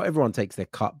 Everyone takes their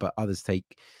cut, but others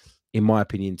take, in my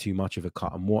opinion, too much of a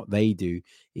cut. And what they do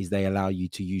is they allow you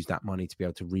to use that money to be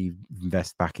able to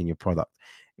reinvest back in your product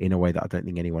in a way that I don't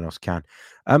think anyone else can.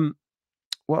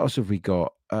 What else have we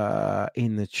got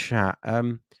in the chat?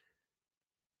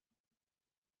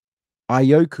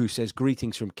 Ayoku says,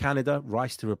 greetings from Canada.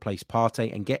 Rice to replace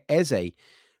Partey and get Eze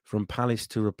from Palace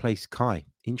to replace Kai.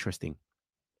 Interesting.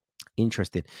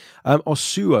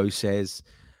 Osuo says,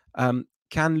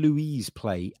 can Louise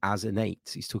play as an 8?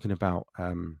 He's talking about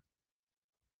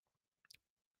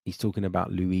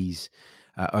Louise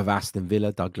of Aston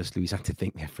Villa. Douglas Louise. I had to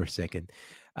think there for a second.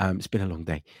 It's been a long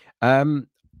day. I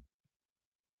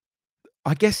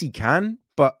guess he can,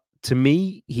 but to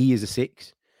me, he is a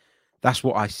 6. That's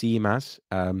what I see him as.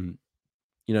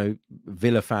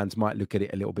 Villa fans might look at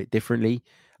it a little bit differently.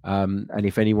 And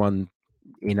if anyone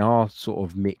in our sort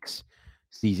of mix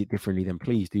sees it differently, then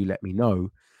please do let me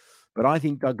know. But I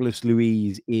think Douglas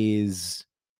Luiz is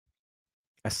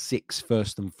a 6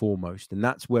 first and foremost, and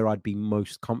that's where I'd be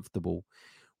most comfortable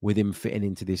with him fitting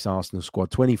into this Arsenal squad.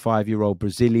 25-year-old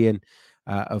Brazilian,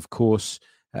 of course,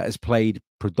 has played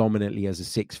predominantly as a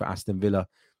 6 for Aston Villa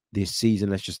this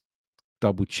season. Let's just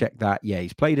double check that. Yeah,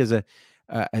 he's played as a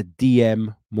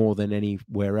DM more than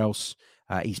anywhere else.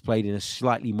 He's played in a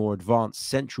slightly more advanced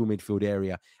central midfield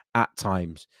area at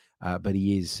times, but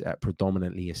he is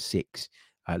predominantly a 6,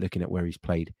 looking at where he's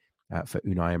played for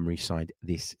Unai Emery side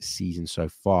this season so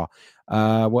far.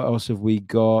 What else have we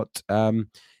got?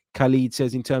 Khalid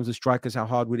says, in terms of strikers, how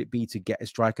hard would it be to get a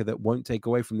striker that won't take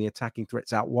away from the attacking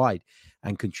threats out wide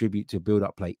and contribute to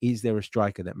build-up play? Is there a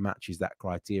striker that matches that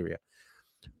criteria?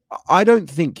 I don't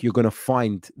think you're going to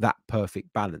find that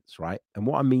perfect balance, right? And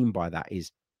what I mean by that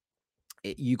is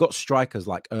you got strikers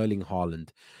like Erling Haaland,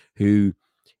 who,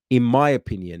 in my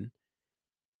opinion,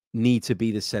 need to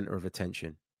be the center of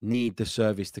attention, need the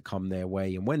service to come their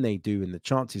way. And when they do, and the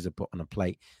chances are put on a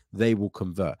plate, they will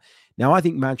convert. Now, I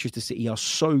think Manchester City are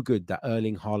so good that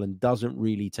Erling Haaland doesn't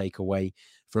really take away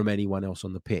from anyone else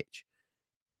on the pitch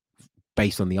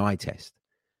based on the eye test.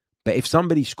 But if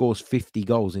somebody scores 50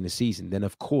 goals in a season, then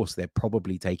of course they're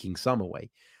probably taking some away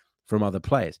from other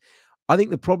players. I think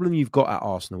the problem you've got at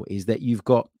Arsenal is that you've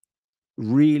got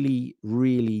really,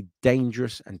 really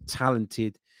dangerous and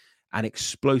talented and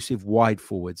explosive wide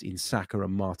forwards in Saka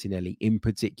and Martinelli in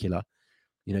particular.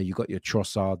 You know, you've got your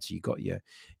Trossards, you've got your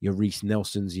Reece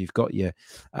Nelsons, you've got your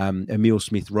Emile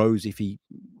Smith-Rowe if he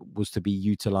was to be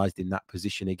utilised in that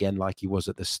position again, like he was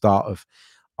at the start of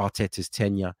Arteta's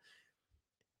tenure.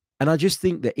 And I just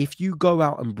think that if you go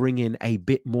out and bring in a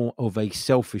bit more of a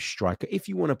selfish striker, if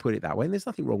you want to put it that way, and there's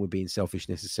nothing wrong with being selfish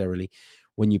necessarily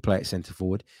when you play at centre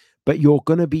forward, but you're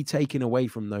going to be taken away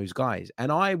from those guys.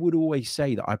 And I would always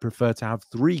say that I prefer to have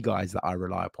 3 guys that I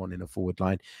rely upon in a forward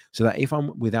line, so that if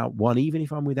I'm without one, even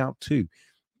if I'm without 2,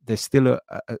 there's still a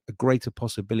greater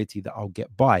possibility that I'll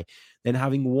get by than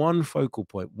having one focal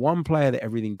point, one player that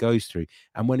everything goes through.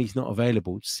 And when he's not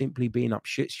available, simply being up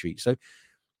shit street. So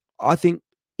I think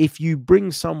if you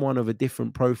bring someone of a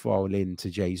different profile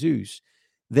into Jesus,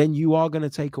 then you are going to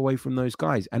take away from those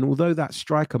guys. And although that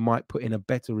striker might put in a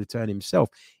better return himself,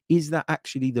 is that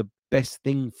actually the best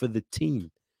thing for the team?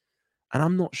 And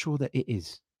I'm not sure that it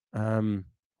is. I'm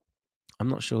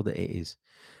not sure that it is.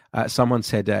 Someone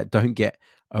said, don't get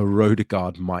a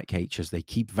Rodegaard Mike H as they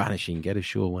keep vanishing. Get a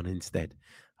Shaw one instead.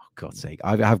 Oh, God's sake.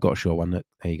 I have got a Shaw one. Look,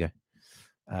 there you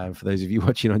go. For those of you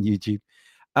watching on YouTube.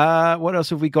 What else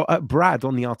have we got? Brad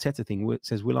on the Arteta thing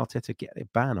says, will Arteta get a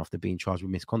ban after being charged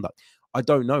with misconduct? I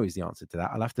don't know is the answer to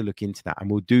that. I'll have to look into that, and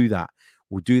we'll do that.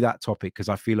 We'll do that topic because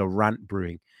I feel a rant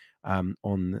brewing on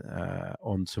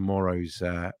tomorrow's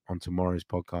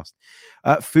podcast.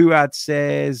 Fuad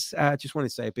says, just wanted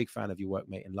to say a big fan of your work,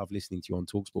 mate, and love listening to you on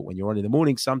TalkSport when you're on in the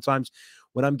morning. Sometimes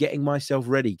when I'm getting myself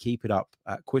ready, keep it up.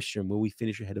 Question, will we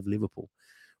finish ahead of Liverpool?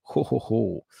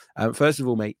 First of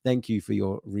all, mate, thank you for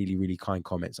your really, really kind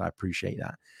comments. I appreciate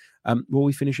that. Will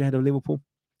we finish ahead of Liverpool?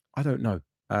 I don't know.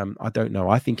 I don't know.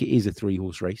 I think it is a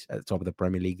 3-horse race at the top of the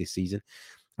Premier League this season.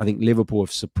 I think Liverpool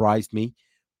have surprised me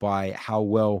by how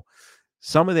well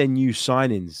some of their new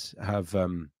signings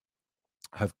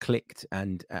have clicked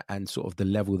and sort of the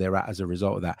level they're at as a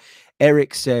result of that.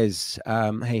 Eric says,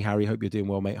 hey, Harry, hope you're doing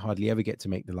well, mate. Hardly ever get to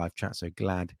make the live chat, so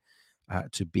glad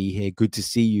to be here. Good to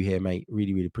see you here, mate.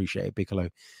 Really, really appreciate it. Big hello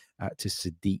to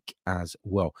Sadiq as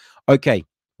well. Okay,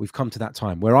 we've come to that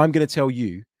time where I'm going to tell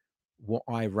you what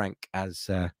I rank as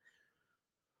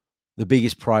the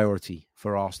biggest priority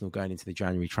for Arsenal going into the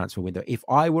January transfer window. If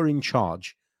I were in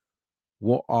charge,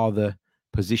 what are the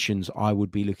positions I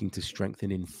would be looking to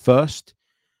strengthen in first?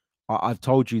 I've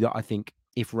told you that I think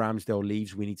if Ramsdale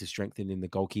leaves, we need to strengthen in the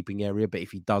goalkeeping area. But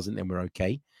if he doesn't, then we're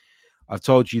okay. I've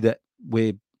told you that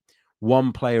we're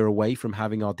one player away from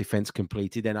having our defense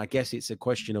completed. And I guess it's a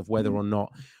question of whether or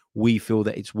not we feel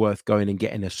that it's worth going and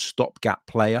getting a stopgap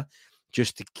player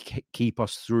just to keep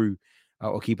us through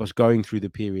or keep us going through the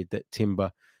period that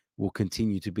Timber will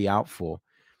continue to be out for.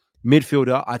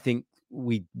 Midfielder, I think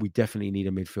we definitely need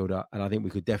a midfielder, and I think we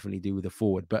could definitely do with a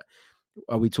forward. But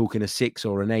are we talking a 6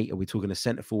 or an 8? Are we talking a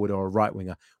centre forward or a right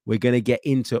winger? We're going to get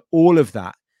into all of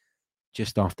that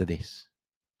just after this.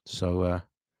 So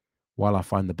while I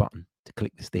find the button to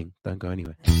click this thing, don't go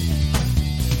anywhere.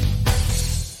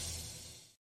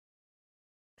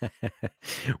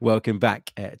 Welcome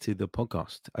back to the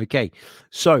podcast. Okay,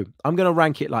 so I'm going to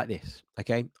rank it like this.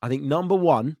 Okay, I think number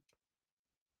 1,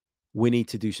 we need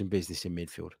to do some business in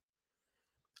midfield.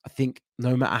 I think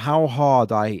no matter how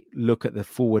hard I look at the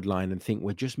forward line and think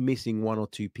we're just missing 1 or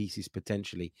 2 pieces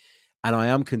potentially, and I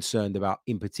am concerned about,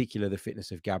 in particular, the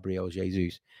fitness of Gabriel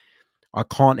Jesus, I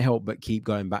can't help but keep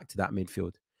going back to that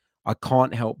midfield. I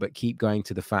can't help but keep going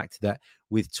to the fact that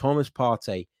with Thomas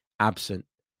Partey absent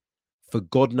for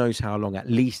God knows how long, at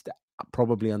least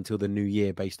probably until the new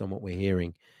year, based on what we're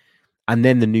hearing, and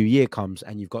then the new year comes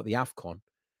and you've got the AFCON,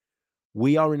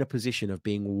 we are in a position of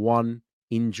being one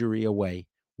injury away,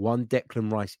 one Declan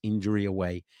Rice injury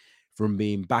away from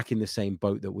being back in the same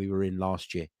boat that we were in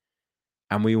last year.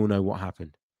 And we all know what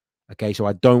happened. Okay, so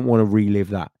I don't want to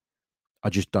relive that. I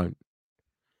just don't.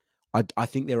 I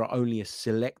think there are only a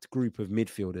select group of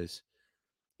midfielders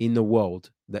in the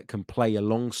world that can play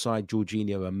alongside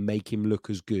Jorginho and make him look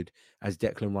as good as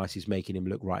Declan Rice is making him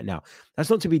look right now. That's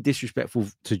not to be disrespectful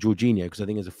to Jorginho, because I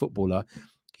think as a footballer,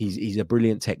 he's a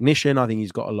brilliant technician. I think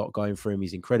he's got a lot going for him.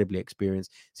 He's incredibly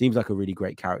experienced. Seems like a really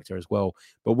great character as well.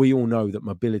 But we all know that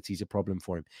mobility is a problem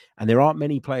for him. And there aren't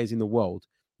many players in the world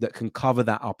that can cover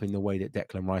that up in the way that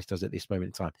Declan Rice does at this moment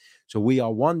in time. So we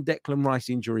are one Declan Rice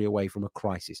injury away from a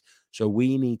crisis. So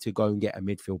we need to go and get a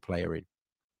midfield player in.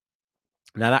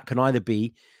 Now, that can either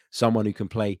be someone who can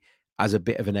play as a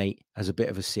bit of an 8, as a bit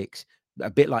of a 6,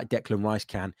 a bit like Declan Rice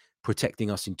can,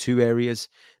 protecting us in 2 areas.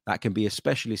 That can be a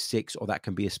specialist 6 or that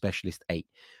can be a specialist 8.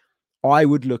 I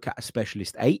would look at a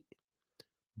specialist 8,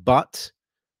 but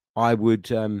I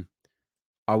would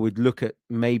I would look at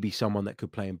maybe someone that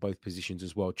could play in both positions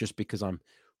as well, just because I'm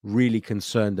really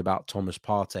concerned about Thomas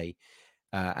Partey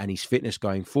and his fitness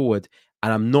going forward.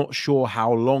 And I'm not sure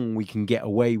how long we can get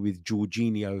away with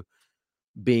Jorginho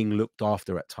being looked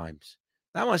after at times.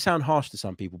 That might sound harsh to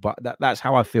some people, but that's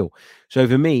how I feel. So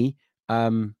for me,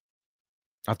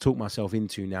 I've talked myself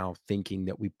into now thinking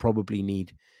that we probably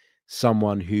need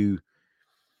someone who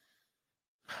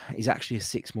is actually a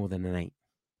 6 more than an 8.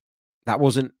 That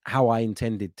wasn't how I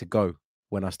intended to go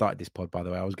when I started this pod, by the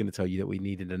way. I was going to tell you that we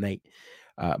needed an 8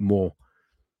 more.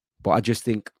 But I just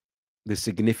think the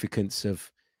significance of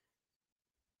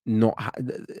not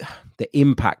the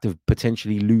impact of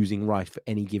potentially losing Rice for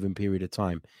any given period of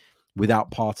time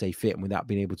without Partey fit and without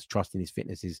being able to trust in his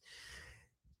fitness is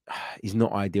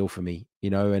not ideal for me,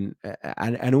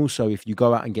 and also if you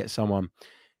go out and get someone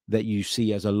that you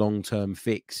see as a long-term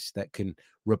fix that can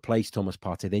replace Thomas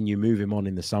Partey, then you move him on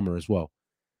in the summer as well.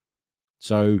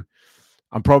 So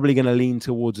I'm probably going to lean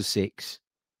towards a 6.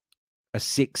 A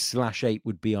 6/8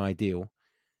 would be ideal,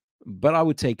 but I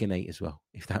would take an 8 as well,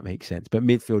 if that makes sense. But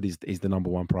midfield is the number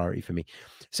one priority for me.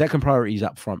 Second priority is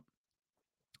up front.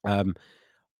 I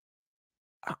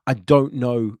don't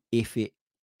know if it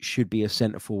should be a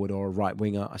centre forward or a right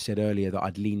winger. I said earlier that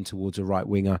I'd lean towards a right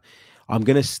winger. I'm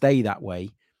going to stay that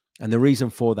way. And the reason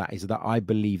for that is that I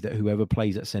believe that whoever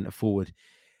plays at centre forward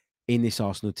in this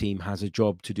Arsenal team has a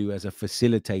job to do as a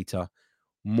facilitator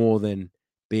more than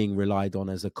being relied on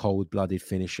as a cold-blooded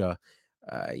finisher,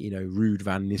 Ruud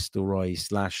van Nistelrooy /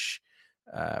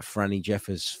 Franny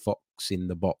Jeffers Fox in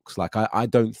the box. Like, I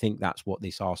don't think that's what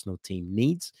this Arsenal team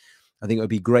needs. I think it would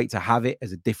be great to have it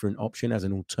as a different option, as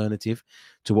an alternative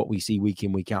to what we see week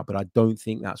in, week out. But I don't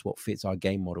think that's what fits our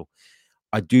game model.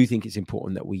 I do think it's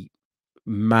important that we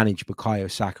manage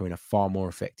Bukayo Saka in a far more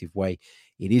effective way.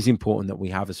 It is important that we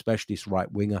have a specialist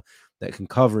right winger that can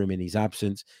cover him in his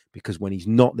absence, because when he's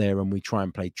not there and we try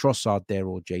and play Trossard there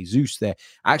or Jesus there,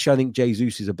 actually, I think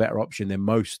Jesus is a better option than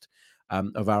most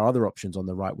of our other options on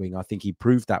the right wing. I think he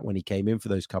proved that when he came in for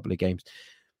those couple of games.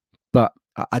 But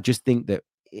I just think that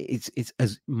it's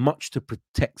as much to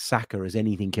protect Saka as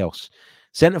anything else.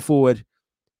 Centre forward,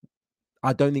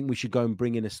 I don't think we should go and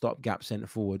bring in a stopgap centre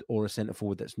forward or a centre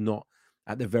forward that's not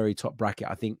at the very top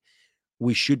bracket. I think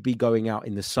we should be going out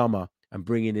in the summer and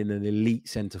bringing in an elite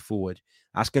centre forward.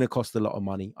 That's going to cost a lot of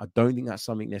money. I don't think that's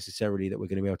something necessarily that we're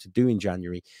going to be able to do in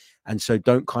January. And so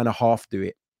don't kind of half do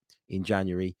it in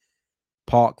January.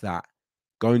 Park that.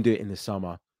 Go and do it in the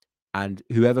summer. And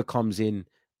whoever comes in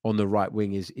on the right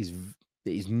wing is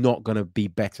not going to be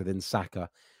better than Saka.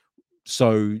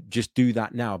 So just do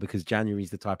that now, because January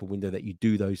is the type of window that you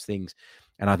do those things.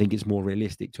 And I think it's more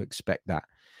realistic to expect that.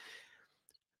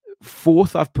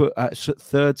 Third, I've put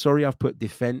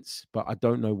defense, but I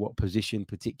don't know what position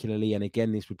particularly. And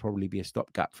again, this would probably be a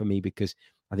stopgap for me, because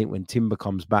I think when Timber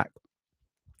comes back,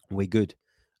 we're good.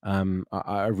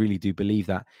 I really do believe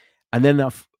that. And then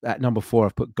at number 4,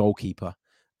 I've put goalkeeper.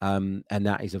 And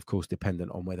that is, of course,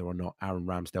 dependent on whether or not Aaron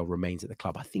Ramsdale remains at the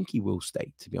club. I think he will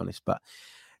stay, to be honest. But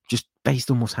just based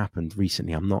on what's happened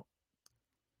recently, I'm not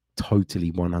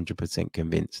totally 100%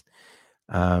 convinced.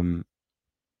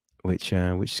 Which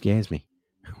scares me.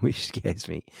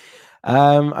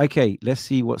 Okay, let's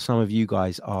see what some of you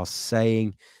guys are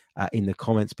saying in the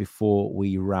comments before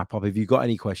we wrap up. If you've got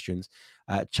any questions,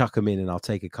 chuck them in and I'll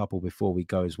take a couple before we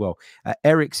go as well.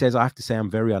 Eric says, I have to say I'm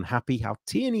very unhappy how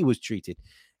Tierney was treated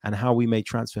and how we may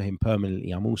transfer him permanently.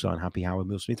 I'm also unhappy how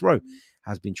Emile Smith-Rowe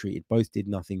has been treated. Both did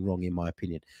nothing wrong, in my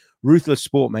opinion. Ruthless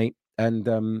sport, mate.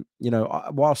 And,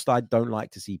 whilst I don't like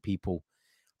to see people,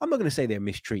 I'm not going to say they're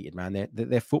mistreated, man.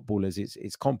 They're footballers.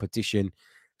 It's competition.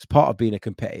 It's part of being a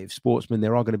competitive sportsman.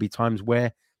 There are going to be times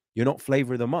where you're not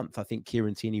flavor of the month. I think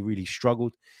Kieran Tierney really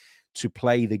struggled to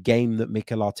play the game that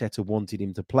Mikel Arteta wanted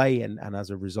him to play. And as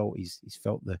a result, he's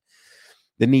felt the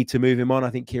need to move him on.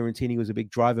 I think Kieran Tierney was a big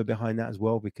driver behind that as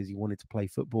well, because he wanted to play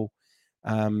football.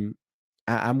 And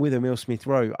with Emile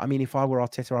Smith-Rowe, I mean, if I were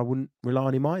Arteta, I wouldn't rely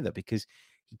on him either, because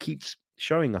he keeps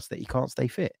showing us that he can't stay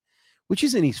fit, which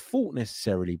isn't his fault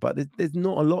necessarily, but there's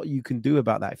not a lot you can do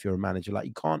about that if you're a manager. Like,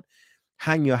 you can't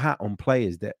hang your hat on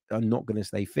players that are not going to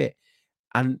stay fit.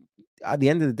 And at the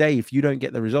end of the day, if you don't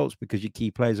get the results because your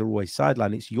key players are always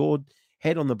sidelined, it's your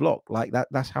head on the block. Like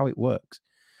that's how it works.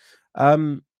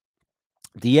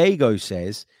 Diego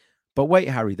says, but wait,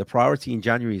 Harry, the priority in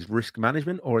January is risk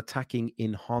management or attacking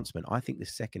enhancement. I think the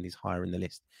second is higher in the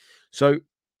list. So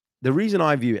the reason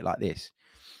I view it like this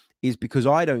is because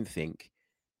I don't think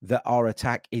that our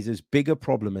attack is as big a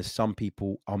problem as some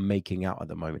people are making out at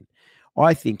the moment.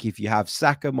 I think if you have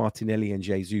Saka, Martinelli, and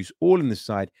Jesus all in the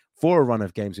side, for a run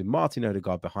of games with Martin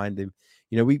Odegaard behind him.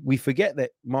 You know, we forget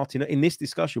that Martin, in this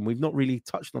discussion, we've not really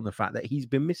touched on the fact that he's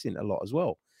been missing a lot as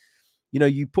well. You know,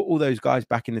 you put all those guys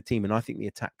back in the team, and I think the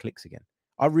attack clicks again.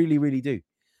 I really, really do.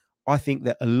 I think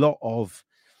that a lot of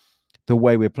the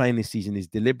way we're playing this season is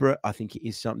deliberate. I think it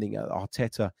is something that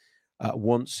Arteta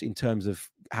wants in terms of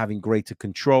having greater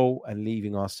control and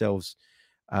leaving ourselves,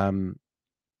 vulnerable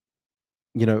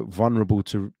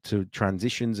to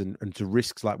transitions and to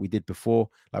risks like we did before,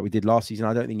 like we did last season.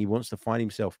 I don't think he wants to find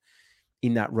himself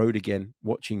in that road again,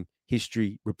 watching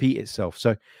history repeat itself.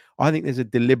 So I think there's a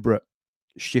deliberate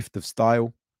shift of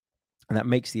style, and that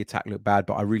makes the attack look bad.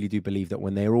 But I really do believe that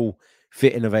when they're all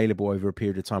fit and available over a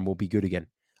period of time, we'll be good again.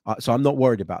 So I'm not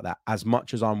worried about that as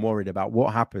much as I'm worried about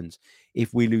what happens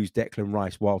if we lose Declan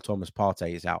Rice while Thomas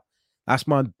Partey is out. That's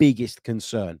my biggest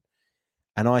concern.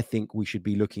 And I think we should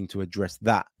be looking to address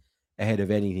that ahead of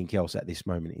anything else at this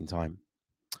moment in time.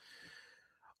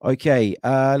 Okay,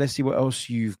 let's see what else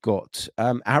you've got.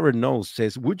 Aaron Knowles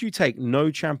says, would you take no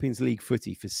Champions League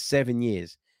footy for 7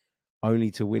 years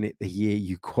only to win it the year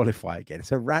you qualify again?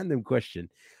 It's a random question.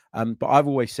 But I've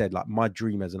always said, like, my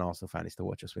dream as an Arsenal fan is to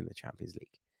watch us win the Champions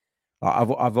League.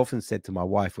 I've often said to my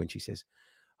wife when she says,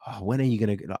 oh, when are you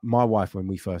going to... Like, my wife, when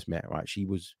we first met, right, she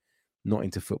was not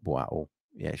into football at all.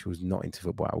 Yeah, she was not into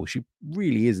football at all. She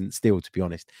really isn't still, to be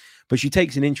honest. But she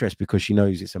takes an interest because she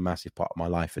knows it's a massive part of my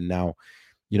life. And now,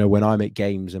 you know, when I'm at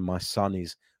games and my son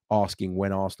is asking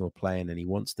when Arsenal are playing and he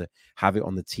wants to have it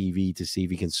on the TV to see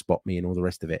if he can spot me and all the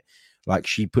rest of it, like,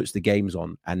 she puts the games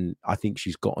on, and I think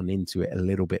she's gotten into it a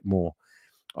little bit more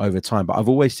over time. But I've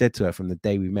always said to her from the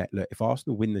day we met, look, if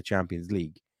Arsenal win the Champions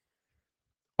League,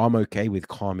 I'm okay with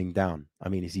calming down. I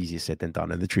mean, it's easier said than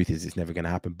done. And the truth is, it's never going to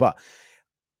happen. But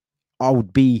I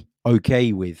would be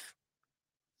okay with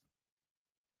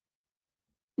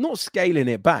not scaling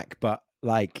it back, but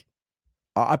like,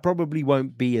 I probably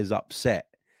won't be as upset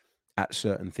at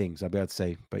certain things. I'll be able to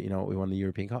say, but you know what, we won the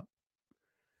European Cup.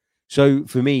 So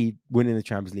for me, winning the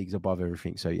Champions League is above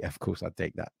everything. So yeah, of course, I'd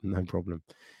take that. No problem.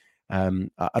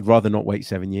 I'd rather not wait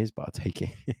 7 years, but I'll take it.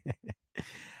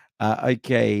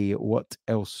 Okay, what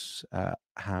else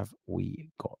have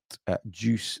we got?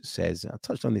 Juice says, I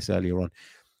touched on this earlier on.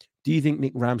 Do you think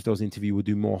Nick Ramsdale's interview will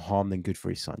do more harm than good for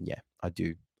his son? Yeah, I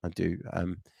do.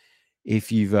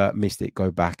 If you've missed it,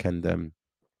 go back and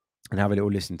have a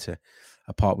little listen to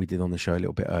a part we did on the show a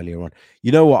little bit earlier on.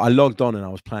 You know what? I logged on and I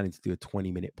was planning to do a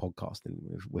 20-minute podcast, and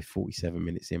we're 47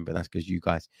 minutes in, but that's because you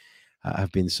guys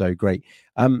have been so great.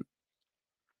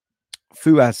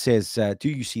 Fuad says, do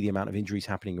you see the amount of injuries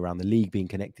happening around the league being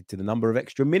connected to the number of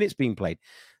extra minutes being played?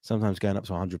 Sometimes going up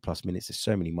to 100 plus minutes. There's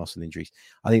so many muscle injuries.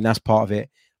 I think that's part of it.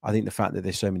 I think the fact that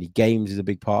there's so many games is a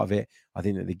big part of it. I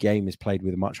think that the game is played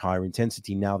with a much higher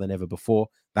intensity now than ever before.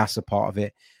 That's a part of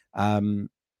it.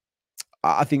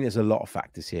 I think there's a lot of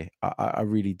factors here. I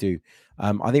really do.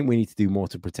 I think we need to do more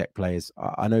to protect players.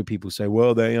 I know people say,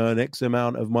 well, they earn X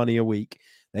amount of money a week.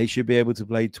 They should be able to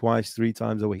play twice, 3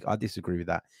 times a week. I disagree with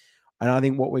that. And I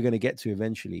think what we're going to get to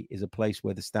eventually is a place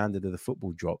where the standard of the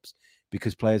football drops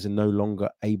because players are no longer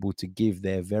able to give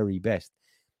their very best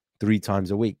 3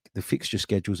 times a week. The fixture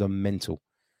schedules are mental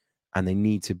and they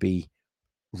need to be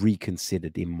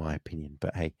reconsidered, in my opinion.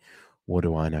 But hey, what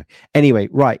do I know? Anyway,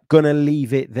 right, gonna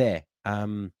leave it there.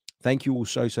 Thank you all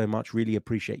so much. Really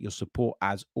appreciate your support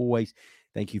as always.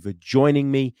 Thank you for joining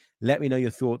me. Let me know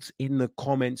your thoughts in the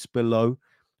comments below.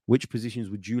 Which positions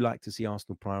would you like to see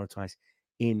Arsenal prioritize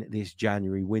in this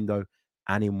January window,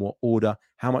 and in what order?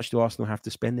 How much do Arsenal have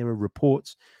to spend? There are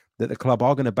reports that the club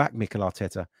are going to back Mikel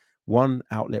Arteta. One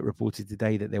outlet reported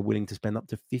today that they're willing to spend up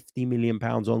to £50 million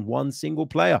on one single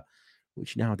player,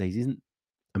 which nowadays isn't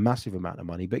a massive amount of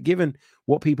money. But given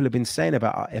what people have been saying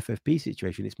about our FFP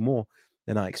situation, it's more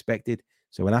than I expected.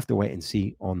 So we'll have to wait and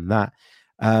see on that.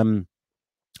 As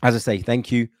I say,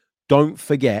 thank you. Don't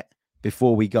forget,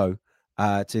 before we go,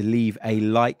 to leave a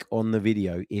like on the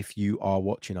video if you are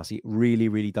watching us. It really,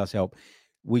 really does help.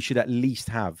 We should at least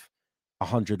have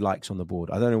 100 likes on the board.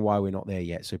 I don't know why we're not there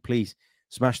yet. So please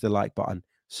smash the like button,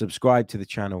 subscribe to the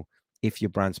channel if you're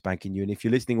brand spanking new. And if you're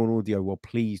listening on audio, well,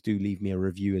 please do leave me a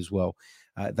review as well.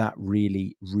 That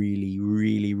really, really,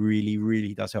 really, really,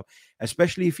 really does help,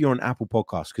 especially if you're on Apple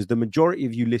Podcasts, because the majority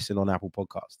of you listen on Apple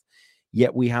Podcasts,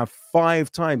 yet we have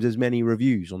 5 times as many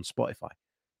reviews on Spotify.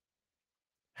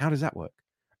 How does that work?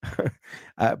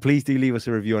 Please do leave us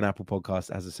a review on Apple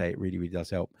Podcasts. As I say, it really, really does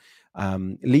help.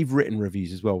 Leave written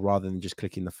reviews as well, rather than just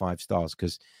clicking the 5 stars,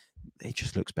 because it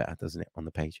just looks better, doesn't it, on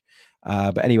the page?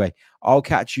 But anyway, I'll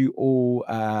catch you all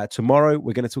tomorrow.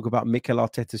 We're going to talk about Mikel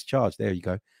Arteta's charge. There you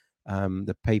go.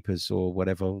 The papers or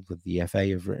whatever the FA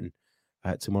have written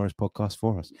tomorrow's podcast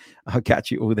for us. I'll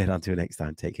catch you all then. Until next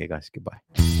time, take care, guys.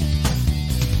 Goodbye.